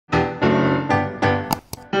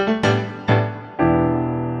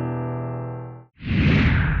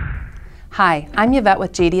Hi, I'm Yvette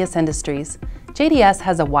with JDS Industries. JDS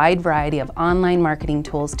has a wide variety of online marketing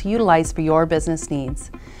tools to utilize for your business needs.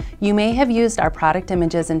 You may have used our product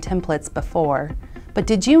images and templates before, but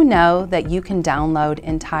did you know that you can download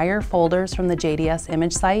entire folders from the JDS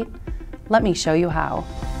image site? Let me show you how.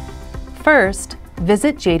 First,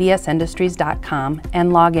 visit jdsindustries.com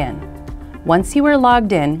and log in. Once you are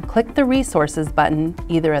logged in, click the Resources button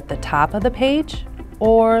either at the top of the page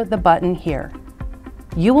or the button here.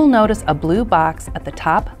 You will notice a blue box at the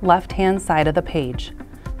top left-hand side of the page.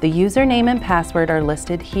 The username and password are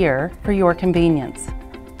listed here for your convenience.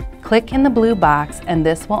 Click in the blue box and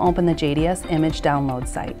this will open the JDS image download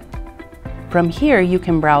site. From here, you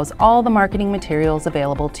can browse all the marketing materials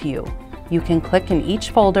available to you. You can click in each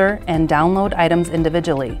folder and download items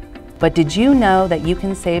individually. But did you know that you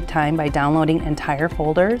can save time by downloading entire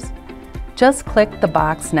folders? Just click the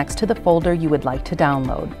box next to the folder you would like to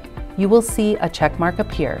download. You will see a check mark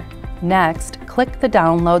appear. Next, click the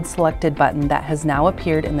Download Selected button that has now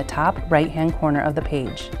appeared in the top right-hand corner of the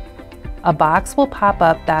page. A box will pop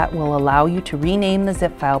up that will allow you to rename the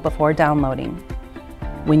zip file before downloading.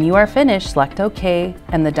 When you are finished, select OK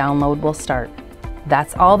and the download will start.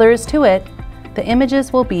 That's all there is to it. The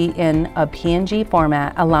images will be in a PNG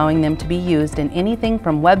format, allowing them to be used in anything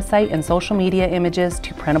from website and social media images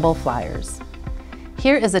to printable flyers.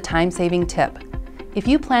 Here is a time-saving tip. If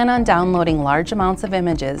you plan on downloading large amounts of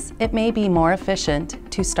images, it may be more efficient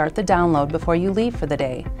to start the download before you leave for the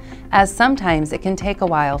day, as sometimes it can take a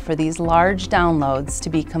while for these large downloads to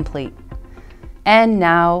be complete. And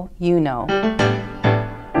now you know.